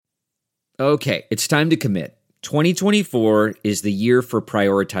Okay, it's time to commit. 2024 is the year for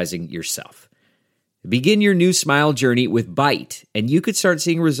prioritizing yourself. Begin your new smile journey with Byte, and you could start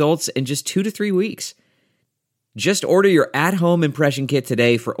seeing results in just 2 to 3 weeks. Just order your at-home impression kit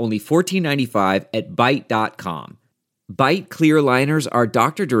today for only $14.95 at Byte.com. Byte clear liners are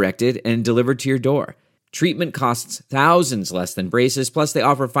doctor-directed and delivered to your door. Treatment costs thousands less than braces, plus they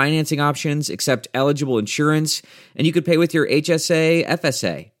offer financing options, accept eligible insurance, and you could pay with your HSA,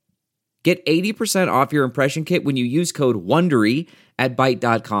 FSA. Get 80% off your impression kit when you use code WONDERY at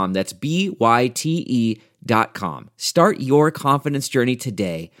Byte.com. That's BYTE.com. Start your confidence journey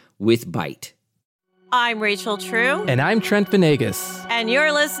today with Byte. I'm Rachel True. And I'm Trent Venegas. And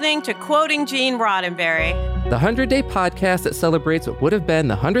you're listening to Quoting Gene Roddenberry, the 100-day podcast that celebrates what would have been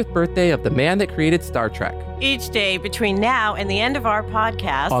the 100th birthday of the man that created Star Trek. Each day between now and the end of our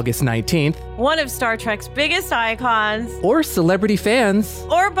podcast, August 19th, one of Star Trek's biggest icons, or celebrity fans,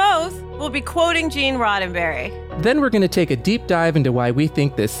 or both, will be quoting Gene Roddenberry. Then we're going to take a deep dive into why we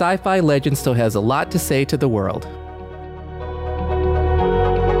think this sci-fi legend still has a lot to say to the world.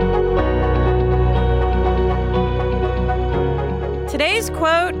 Today's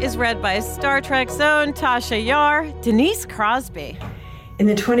quote is read by Star Trek's own Tasha Yar, Denise Crosby. In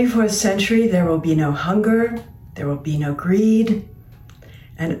the 24th century, there will be no hunger, there will be no greed,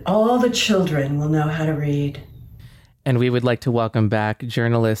 and all the children will know how to read. And we would like to welcome back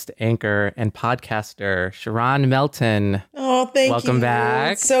journalist, anchor, and podcaster Sharon Melton. Oh, thank you. Welcome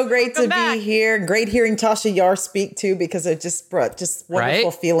back. It's so great Welcome to back. be here. Great hearing Tasha Yar speak too, because it just brought just wonderful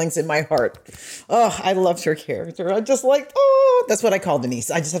feelings in my heart. Oh, I loved her character. I just like, that's what I call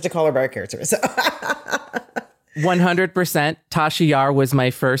Denise. I just have to call her by her character. So 100%. Tasha Yar was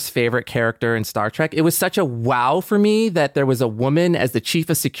my first favorite character in Star Trek. It was such a wow for me that there was a woman as the chief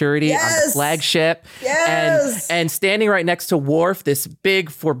of security on the flagship. Yes. And standing right next to Worf, this big,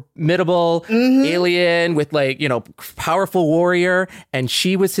 formidable alien with powerful warrior. And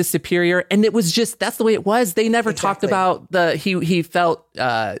she was his superior. And it was just, that's the way it was. They never talked about he felt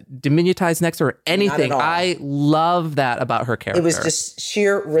diminutized next to her or anything. I love that about her character. it was just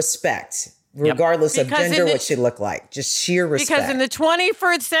sheer respect. Regardless of gender, what she looked like. Just sheer respect. Because in the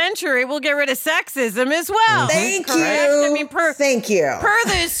 21st century, we'll get rid of sexism as well. Thank you. I mean, Thank you. Per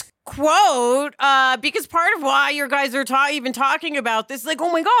this quote, because part of why you guys are even talking about this, like, oh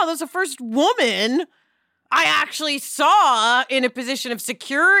my God, that's the first woman I actually saw in a position of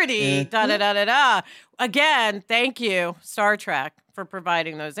security. Again, thank you, Star Trek, for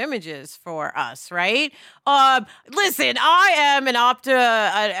providing those images for us, right? Listen, I am an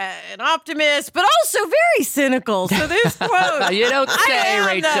optimist, but also very cynical. So this quote... You don't say,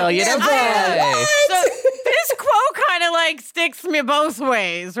 Rachel. You don't say. So this quote kind of like sticks me both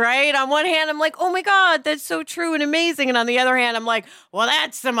ways, right? On one hand, I'm like, oh my God, that's so true and amazing. And on the other hand, I'm like, well,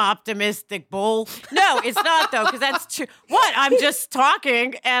 that's some optimistic bull. No, it's not, though, because that's true. What? I'm just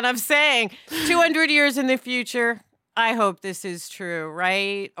talking and I'm saying 200 years in the future... I hope this is true,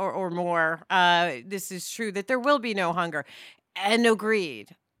 right? Or more. This is true, that there will be no hunger and no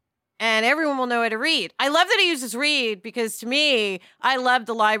greed. And everyone will know how to read. I love that he uses read because to me, I loved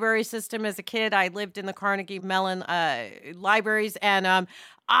the library system as a kid. I lived in the Carnegie Mellon libraries. And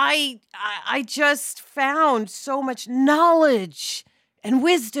I just found so much knowledge and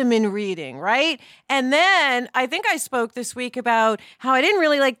wisdom in reading, right? And then I think I spoke this week about how I didn't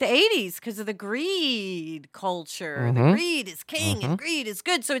really like the 80s because of the greed culture. The greed is king and greed is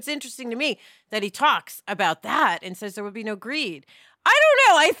good. So it's interesting to me that he talks about that and says there would be no greed. I don't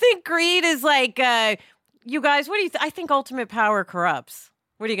know. I think greed is like, you guys, what do you I think ultimate power corrupts.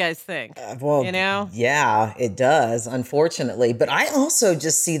 What do you guys think? Yeah, it does, unfortunately. But I also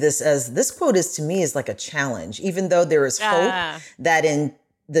just see this quote to me is like a challenge, even though there is hope that in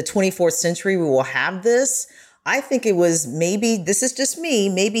the 24th century we will have this. I think it was this is just me,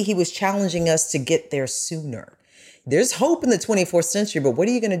 maybe he was challenging us to get there sooner. There's hope in the 24th century, but what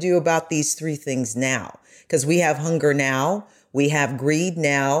are you going to do about these three things now? Because we have hunger now, we have greed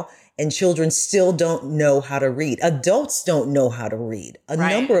now, and children still don't know how to read. Adults don't know how to read. A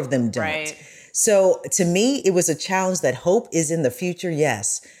number of them don't. Right. So to me, it was a challenge that hope is in the future,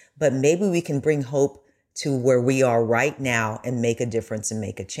 yes, but maybe we can bring hope to where we are right now and make a difference and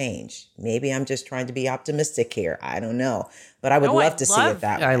make a change. Maybe I'm just trying to be optimistic here. I don't know, but I would love to see it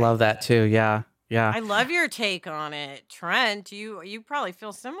that way. I love that too. Yeah. Yeah. I love your take on it. Trent, you probably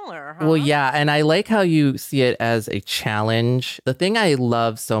feel similar, huh? Well, yeah. And I like how you see it as a challenge. The thing I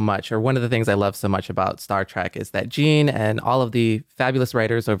love so much, or one of the things I love so much about Star Trek is that Gene and all of the fabulous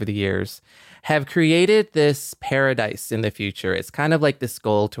writers over the years have created this paradise in the future. It's kind of like this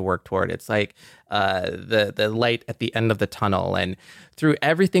goal to work toward. It's like the light at the end of the tunnel. And through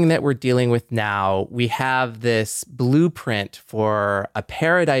everything that we're dealing with now, we have this blueprint for a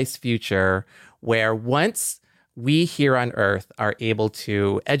paradise future where once we here on Earth are able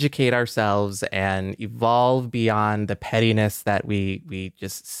to educate ourselves and evolve beyond the pettiness that we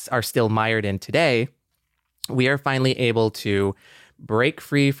just are still mired in today, we are finally able to break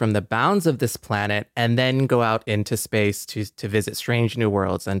free from the bounds of this planet and then go out into space to visit strange new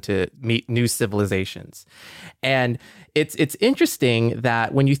worlds and to meet new civilizations. And it's interesting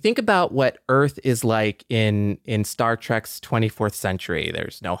that when you think about what Earth is like in Star Trek's 24th century,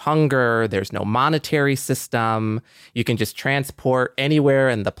 there's no hunger, there's no monetary system. You can just transport anywhere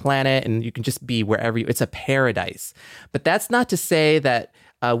in the planet and you can just be wherever it's a paradise. But that's not to say that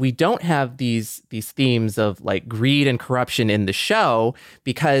we don't have these themes of like greed and corruption in the show,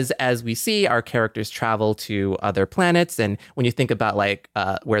 because as we see, our characters travel to other planets. And when you think about like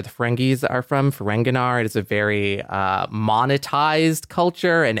where the Ferengis are from, Ferenginar, it is a very monetized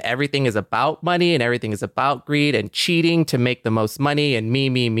culture, and everything is about money and everything is about greed and cheating to make the most money and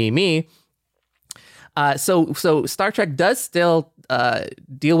me. So Star Trek does still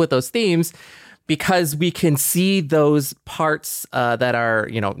deal with those themes, because we can see those parts that are,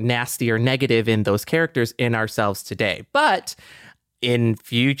 nasty or negative in those characters in ourselves today. But in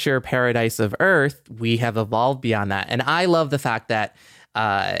future Paradise of Earth, we have evolved beyond that. And I love the fact that,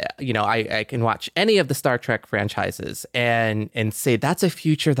 I can watch any of the Star Trek franchises and say that's a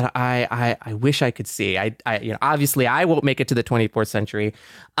future that I wish I could see. Obviously I won't make it to the 24th century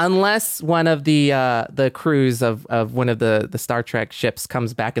unless one of the crews of one of the Star Trek ships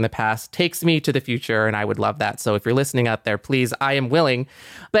comes back in the past, takes me to the future, and I would love that. So if you're listening out there, please, I am willing.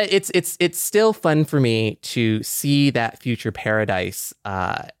 But it's still fun for me to see that future paradise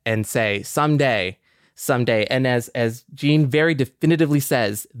and say someday. And as Gene very definitively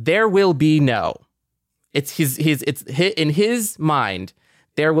says, there will be no. It's in his mind,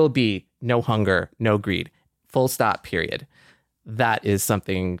 there will be no hunger, no greed. Full stop, period. That is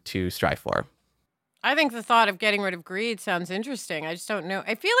something to strive for. I think the thought of getting rid of greed sounds interesting. I just don't know.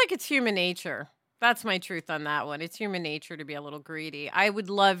 I feel like it's human nature. That's my truth on that one. It's human nature to be a little greedy. I would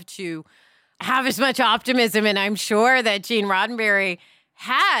love to have as much optimism, and I'm sure that Gene Roddenberry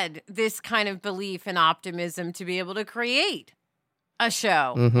had this kind of belief and optimism to be able to create a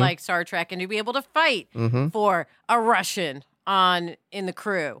show like Star Trek and to be able to fight for a Russian in the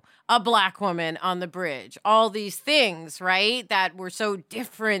crew, a black woman on the bridge, all these things, right, that were so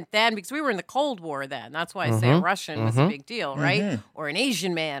different then, because we were in the Cold War then. That's why I say a Russian was a big deal, right? Or an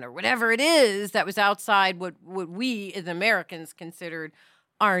Asian man or whatever it is that was outside what we as Americans considered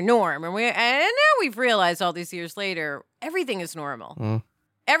our norm. And now we've realized all these years later, everything is normal.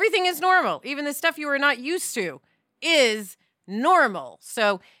 Everything is normal. Even the stuff you are not used to is normal.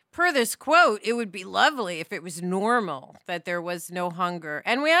 So per this quote, it would be lovely if it was normal that there was no hunger.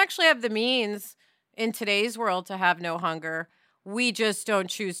 And we actually have the means in today's world to have no hunger. We just don't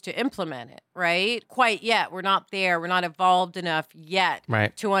choose to implement it, right? Quite yet. We're not there. We're not evolved enough yet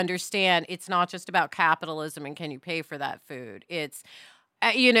to understand it's not just about capitalism and can you pay for that food. It's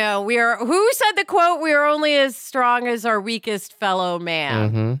who said the quote, we are only as strong as our weakest fellow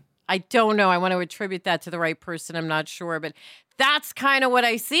man. I don't know. I want to attribute that to the right person. I'm not sure, but that's kind of what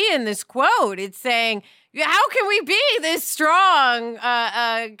I see in this quote. It's saying, how can we be this strong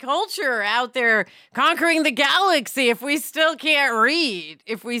culture out there conquering the galaxy if we still can't read,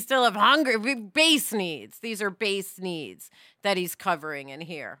 if we still have hunger, base needs. These are base needs that he's covering in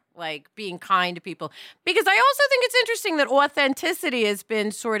here, like being kind to people. Because I also think it's interesting that authenticity has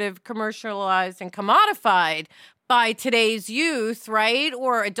been sort of commercialized and commodified by today's youth, right?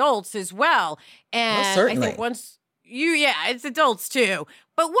 Or adults as well. And certainly. I think it's adults too.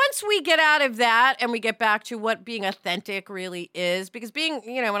 But once we get out of that and we get back to what being authentic really is, because being,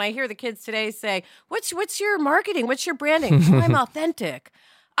 when I hear the kids today say, what's your marketing? What's your branding? I'm authentic.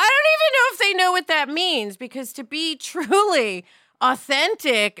 I don't even know if they know what that means, because to be truly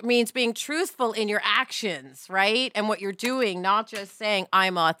authentic means being truthful in your actions, right? And what you're doing, not just saying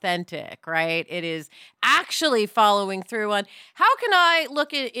I'm authentic, right? It is actually following through on how can I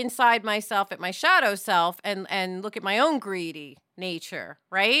look inside myself at my shadow self and look at my own greedy nature,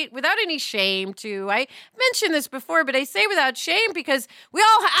 right? Without any shame too. I mentioned this before, but I say without shame because we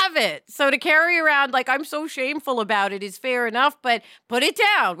all have it. So to carry around like I'm so shameful about it is fair enough, but put it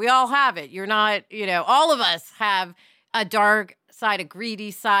down. We all have it. You're not, all of us have a dark side, a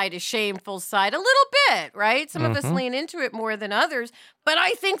greedy side, a shameful side, a little bit, right? Some of us lean into it more than others. But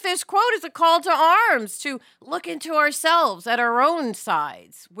I think this quote is a call to arms to look into ourselves at our own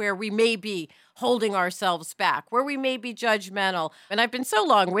sides where we may be holding ourselves back, where we may be judgmental. And I've been so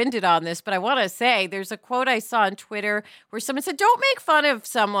long-winded on this, but I want to say there's a quote I saw on Twitter where someone said, don't make fun of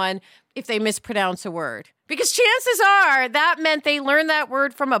someone if they mispronounce a word. Because chances are that meant they learned that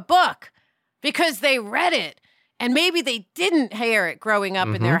word from a book because they read it. And maybe they didn't hear it growing up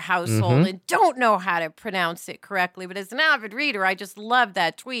in their household and don't know how to pronounce it correctly. But as an avid reader, I just loved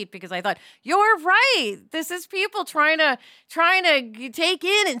that tweet because I thought, you're right. This is people trying to take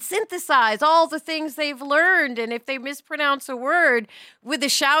in and synthesize all the things they've learned. And if they mispronounce a word with a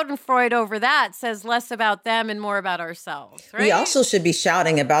schadenfreude over that, says less about them and more about ourselves. Right? We also should be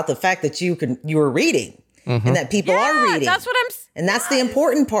shouting about the fact that you were reading. And that people are reading. That's what I'm saying. And that's the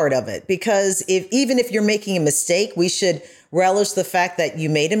important part of it, because even if you're making a mistake, we should relish the fact that you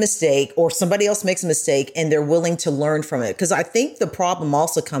made a mistake or somebody else makes a mistake and they're willing to learn from it. Because I think the problem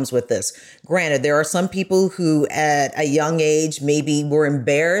also comes with this. Granted, there are some people who at a young age maybe were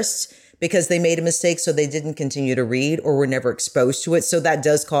embarrassed because they made a mistake, so they didn't continue to read or were never exposed to it. So that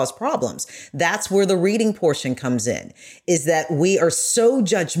does cause problems. That's where the reading portion comes in, is that we are so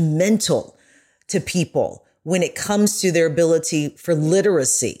judgmental to people when it comes to their ability for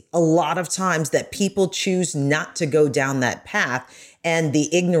literacy. A lot of times that people choose not to go down that path and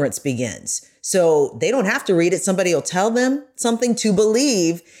the ignorance begins. So they don't have to read it. Somebody will tell them something to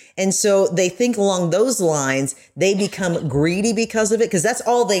believe. And so they think along those lines. They become greedy because of it, because that's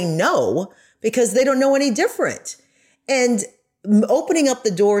all they know, because they don't know any different. And opening up the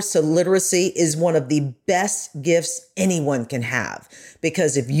doors to literacy is one of the best gifts anyone can have.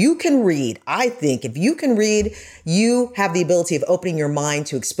 Because if you can read, I think if you can read, you have the ability of opening your mind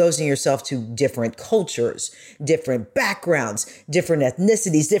to exposing yourself to different cultures, different backgrounds, different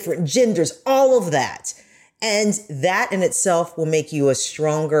ethnicities, different genders, all of that. And that in itself will make you a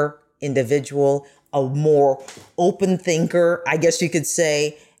stronger individual, a more open thinker, I guess you could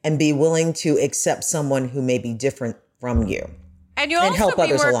say, and be willing to accept someone who may be different from you. And you'll and also help be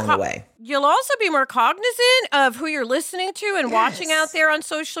others more along the way. You'll also be more cognizant of who you're listening to and watching out there on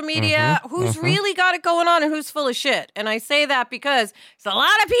social media, who's really got it going on and who's full of shit. And I say that because there's a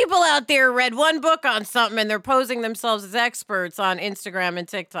lot of people out there read one book on something and they're posing themselves as experts on Instagram and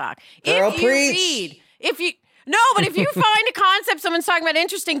TikTok. Girl, if you preach. but if you find a concept someone's talking about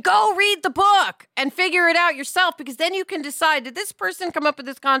interesting, go read the book and figure it out yourself, because then you can decide, did this person come up with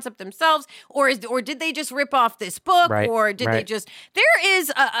this concept themselves, or did they just rip off this book, or did they just, there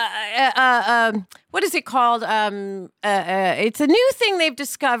is what is it called? It's a new thing they've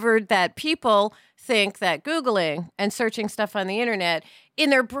discovered that people think that Googling and searching stuff on the internet, in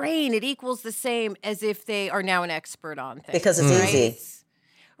their brain, it equals the same as if they are now an expert on things. Because it's easy.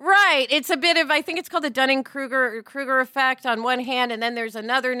 Right. It's a bit of, I think it's called the Dunning-Kruger effect on one hand, and then there's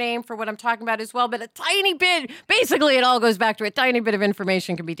another name for what I'm talking about as well, but a tiny bit, basically it all goes back to a tiny bit of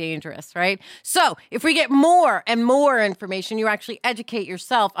information can be dangerous, right? So if we get more and more information, you actually educate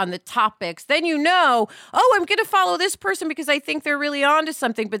yourself on the topics, then you know, oh, I'm going to follow this person because I think they're really onto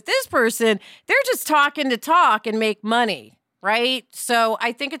something, but this person, they're just talking to talk and make money. Right. So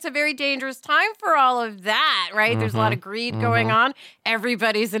I think it's a very dangerous time for all of that. Right. There's a lot of greed going on.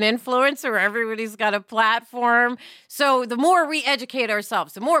 Everybody's an influencer. Everybody's got a platform. So the more we educate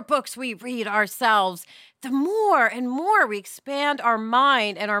ourselves, the more books we read ourselves, the more and more we expand our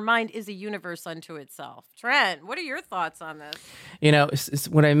mind, and our mind is a universe unto itself. Trent, what are your thoughts on this? You know, it's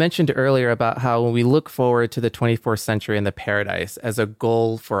what I mentioned earlier about how when we look forward to the 24th century and the paradise as a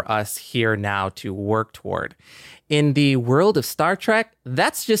goal for us here now to work toward, in the world of Star Trek,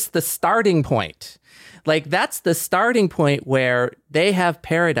 that's just the starting point. Like, that's the starting point where they have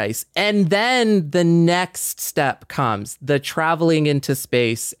paradise. And then the next step comes, the traveling into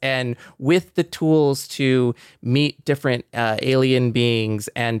space and with the tools to meet different alien beings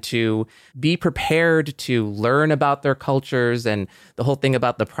and to be prepared to learn about their cultures, and the whole thing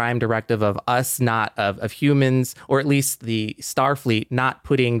about the Prime Directive of us not, of humans, or at least the Starfleet, not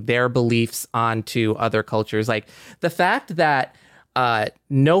putting their beliefs onto other cultures. Like, the fact that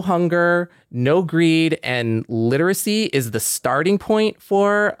no hunger, no greed, and literacy is the starting point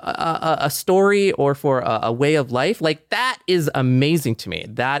for a story or for a way of life. Like, that is amazing to me.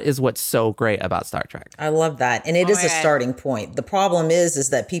 That is what's so great about Star Trek. I love that. And it is a starting point. The problem is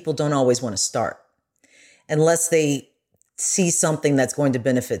that people don't always want to start unless they see something that's going to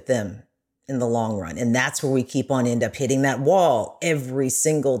benefit them in the long run. And that's where we keep on end up hitting that wall every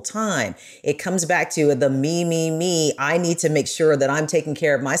single time. It comes back to the me. I need to make sure that I'm taking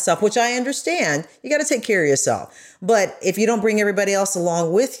care of myself, which I understand. You got to take care of yourself. But if you don't bring everybody else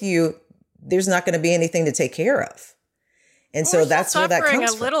along with you, there's not going to be anything to take care of. And so that's where that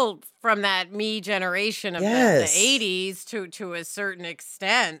comes from. A little from that me generation of the 80s to a certain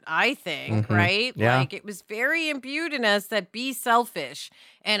extent, I think, right? Yeah. Like it was very imbued in us that be selfish.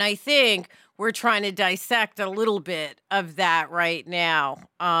 And I think we're trying to dissect a little bit of that right now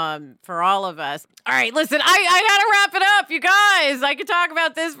for all of us. All right, listen, I got to wrap it up, you guys. I could talk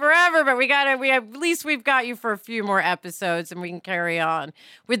about this forever, but at least we've got you for a few more episodes and we can carry on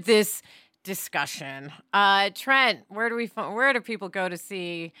with this discussion. Trent, where do people go to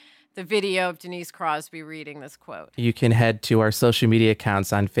see the video of Denise Crosby reading this quote? You can head to our social media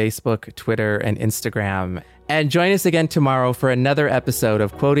accounts on Facebook, Twitter, and Instagram. And join us again tomorrow for another episode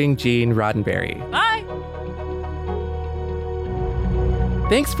of Quoting Gene Roddenberry. Bye!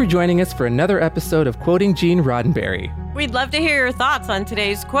 Thanks for joining us for another episode of Quoting Gene Roddenberry. We'd love to hear your thoughts on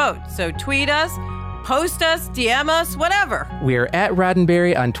today's quote, so tweet us, post us, DM us, whatever. We're at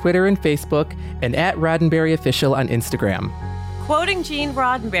Roddenberry on Twitter and Facebook, and at Roddenberry Official on Instagram. Quoting Gene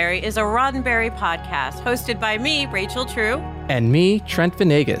Roddenberry is a Roddenberry podcast hosted by me, Rachel True. And me, Trent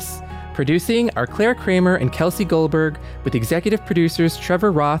Venegas. Producing are Claire Kramer and Kelsey Goldberg, with executive producers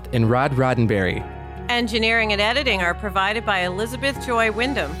Trevor Roth and Rod Roddenberry. Engineering and editing are provided by Elizabeth Joy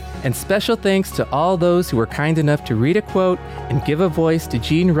Wyndham. And special thanks to all those who were kind enough to read a quote and give a voice to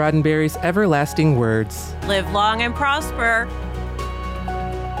Gene Roddenberry's everlasting words. Live long and prosper.